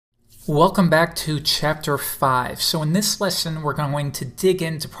Welcome back to Chapter 5. So in this lesson, we're going to dig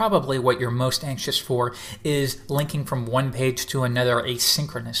into probably what you're most anxious for is linking from one page to another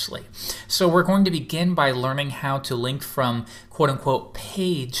asynchronously. So we're going to begin by learning how to link from quote-unquote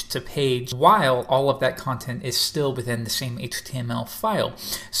page to page while all of that content is still within the same HTML file.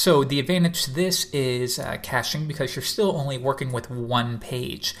 So the advantage to this is caching because you're still only working with one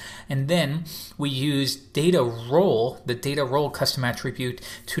page. And then we use data role, the data role custom attribute,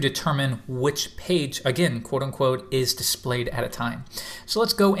 to determine which page, again, quote-unquote, is displayed at a time. So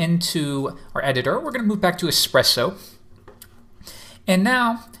let's go into our editor. We're going to move back to Espresso. And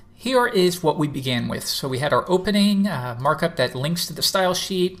now, here is what we began with. So we had our opening markup that links to the style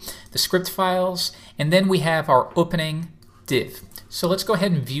sheet, the script files, and then we have our opening div. So let's go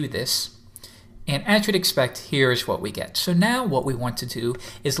ahead and view this. And as you'd expect, here's what we get. So now what we want to do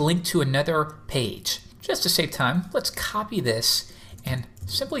is link to another page. Just to save time, let's copy this and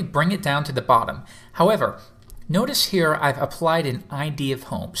simply bring it down to the bottom. However, notice here I've applied an ID of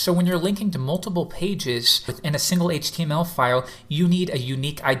home. So when you're linking to multiple pages within a single HTML file, you need a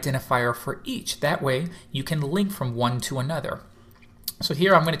unique identifier for each. That way you can link from one to another. So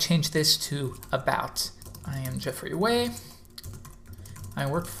here I'm going to change this to about. I am Jeffrey Way. I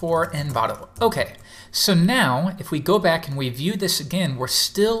work for Envato. Okay, so now if we go back and we view this again, we're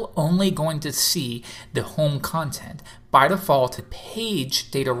still only going to see the home content. By default, the page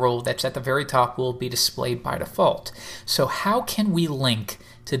data role that's at the very top will be displayed by default. So how can we link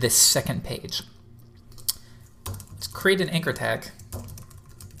to this second page? Let's create an anchor tag.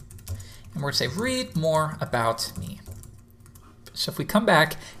 And we're going to say, read more about me. So if we come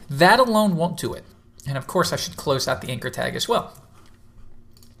back, that alone won't do it. And of course, I should close out the anchor tag as well.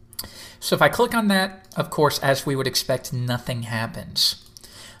 So if I click on that, of course, as we would expect, nothing happens.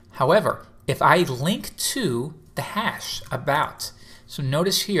 However, if I link to the hash about, so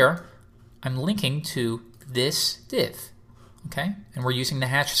notice here, I'm linking to this div, okay? And we're using the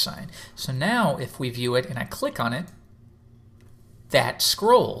hash sign. So now if we view it and I click on it, that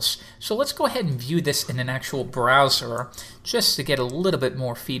scrolls. So let's go ahead and view this in an actual browser just to get a little bit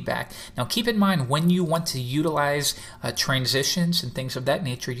more feedback. Now keep in mind when you want to utilize transitions and things of that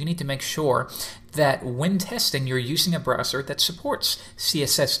nature, you need to make sure that when testing you're using a browser that supports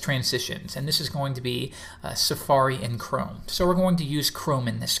CSS transitions, and this is going to be Safari and Chrome. So we're going to use Chrome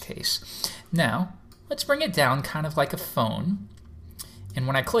in this case. Now let's bring it down kind of like a phone. And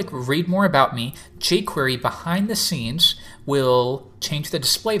when I click read more about me, jQuery behind the scenes will change the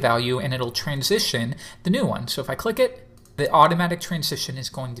display value and it'll transition the new one. So if I click it, the automatic transition is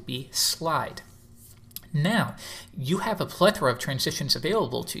going to be slide. Now, you have a plethora of transitions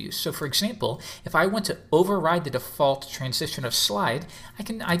available to you. So for example, if I want to override the default transition of slide,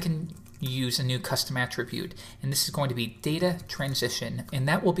 I can use a new custom attribute, and this is going to be data transition, and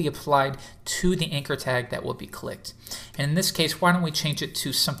that will be applied to the anchor tag that will be clicked. And in this case, why don't we change it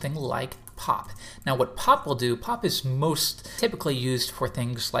to something like pop? Now what pop will do, pop is most typically used for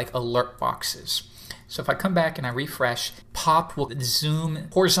things like alert boxes. So if I come back and I refresh, pop will zoom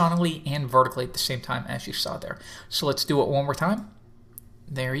horizontally and vertically at the same time as you saw there. So let's do it one more time.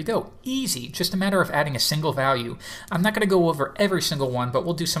 There you go. Easy. Just a matter of adding a single value. I'm not going to go over every single one, but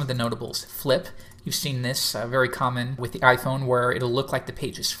we'll do some of the notables. Flip. You've seen this very common with the iPhone where it'll look like the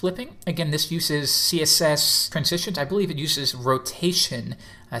page is flipping. Again, this uses CSS transitions. I believe it uses rotation,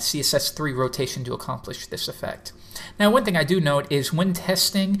 CSS3 rotation to accomplish this effect. Now, one thing I do note is when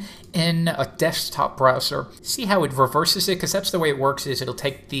testing in a desktop browser, see how it reverses it? Because that's the way it works, is it'll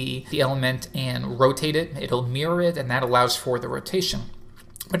take the element and rotate it. It'll mirror it, and that allows for the rotation.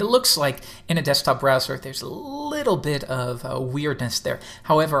 But it looks like in a desktop browser, there's a little bit of weirdness there.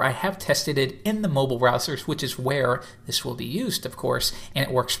 However, I have tested it in the mobile browsers, which is where this will be used, of course, and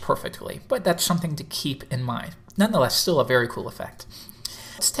it works perfectly. But that's something to keep in mind. Nonetheless, still a very cool effect.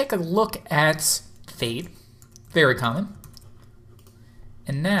 Let's take a look at fade. Very common.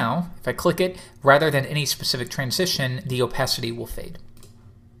 And now, if I click it, rather than any specific transition, the opacity will fade.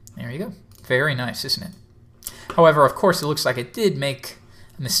 There you go. Very nice, isn't it? However, of course, it looks like it did make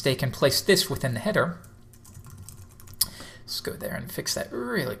mistake and place this within the header. Let's go there and fix that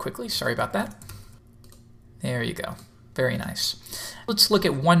really quickly. Sorry about that. There you go. Very nice. Let's look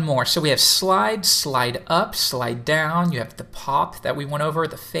at one more. So we have slide, slide up, slide down. You have the pop that we went over,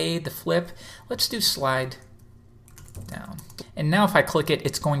 the fade, the flip. Let's do slide down. And now if I click it,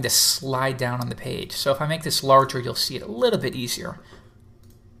 it's going to slide down on the page. So if I make this larger, you'll see it a little bit easier.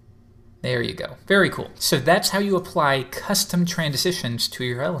 There you go. Very cool. So that's how you apply custom transitions to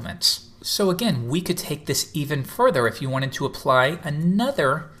your elements. So again, we could take this even further. If you wanted to apply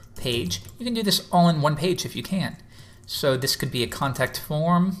another page, you can do this all in one page if you can. So this could be a contact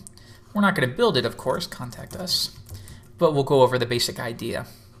form, We're not going to build it, of course, contact us, but we'll go over the basic idea.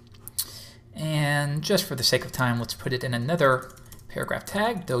 And just for the sake of time, let's put it in another paragraph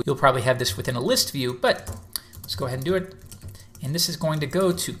tag, though you'll probably have this within a list view, but let's go ahead and do it. And this is going to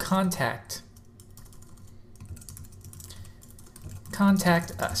go to contact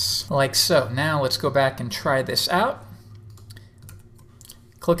us, like so. Now let's go back and try this out.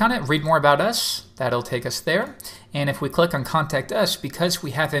 Click on it, read more about us. That'll take us there. And if we click on Contact Us, because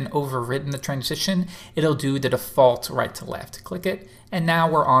we haven't overridden the transition, it'll do the default right to left. Click it, and now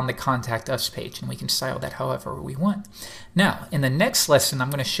we're on the Contact Us page, and we can style that however we want. Now, in the next lesson, I'm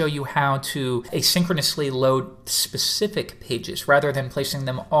going to show you how to asynchronously load specific pages rather than placing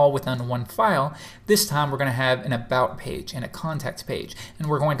them all within one file. This time, we're going to have an About page and a Contact page, and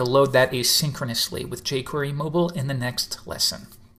we're going to load that asynchronously with jQuery Mobile in the next lesson.